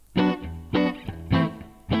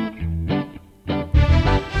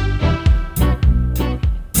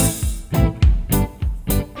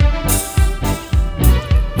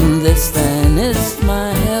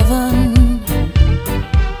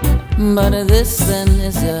this then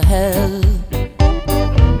is your hell.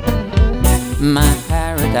 My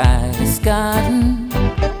paradise garden,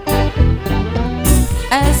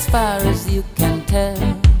 as far as you can tell.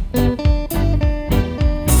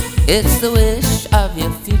 It's the wish of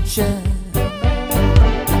your future,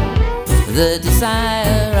 the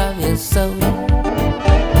desire of your soul.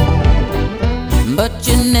 But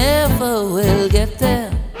you never will get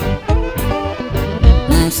there,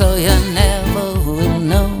 so you never will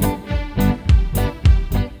know.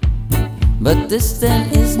 But this then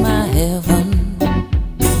is my heaven,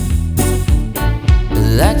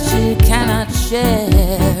 that you cannot share.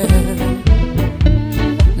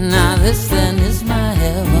 Now this then is my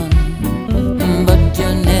heaven, but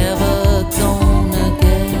you're never gonna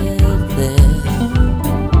get there.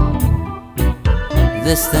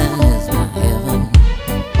 This then is my heaven,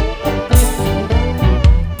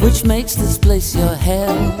 which makes this place your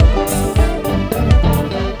hell.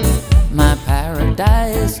 My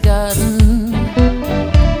paradise garden,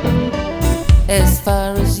 as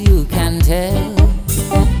far as you can tell.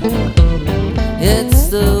 It's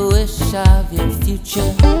the wish of your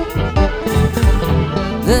future,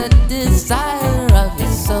 the desire of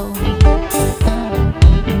your soul.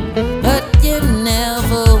 But you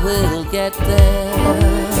never will get there,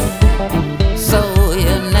 so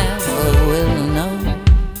you never will know.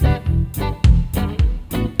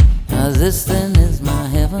 Now this then is my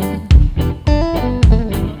heaven,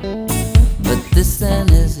 but this then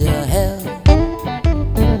is your hell.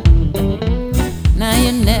 Now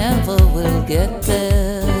you never will get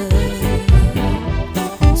there,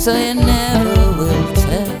 so you never will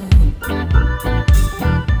tell.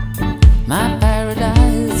 My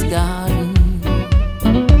paradise garden,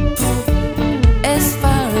 as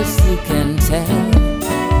far as you can tell.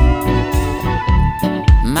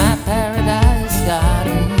 My paradise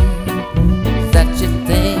garden, that you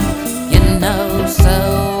think you know so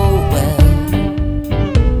well.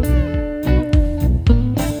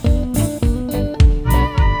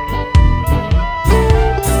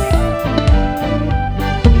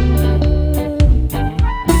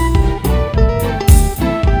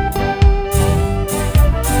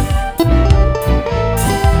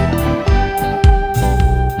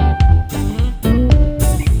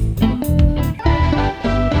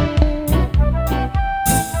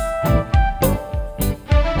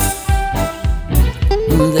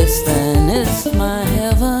 This then is my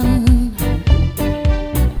heaven,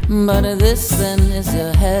 but this then is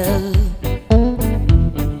your hell.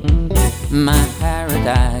 My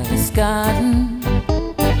paradise garden,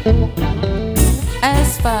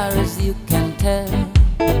 as far as you can tell.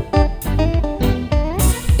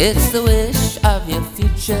 It's the wish of your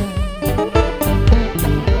future,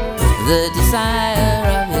 the desire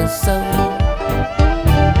of your soul.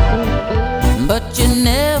 But you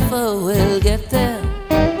never will get there,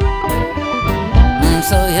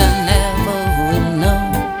 so you never will know.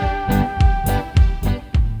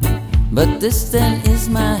 But this then is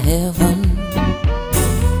my heaven,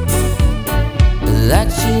 that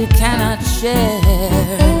you cannot share.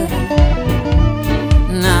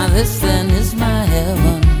 Now this then is my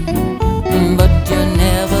heaven, but you're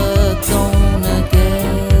never gonna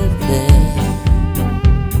get there.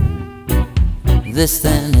 This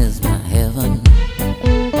then is my heaven,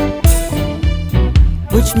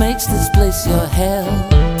 which makes this place your hell.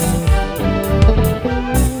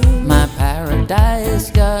 My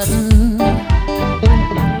paradise garden,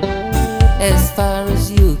 as far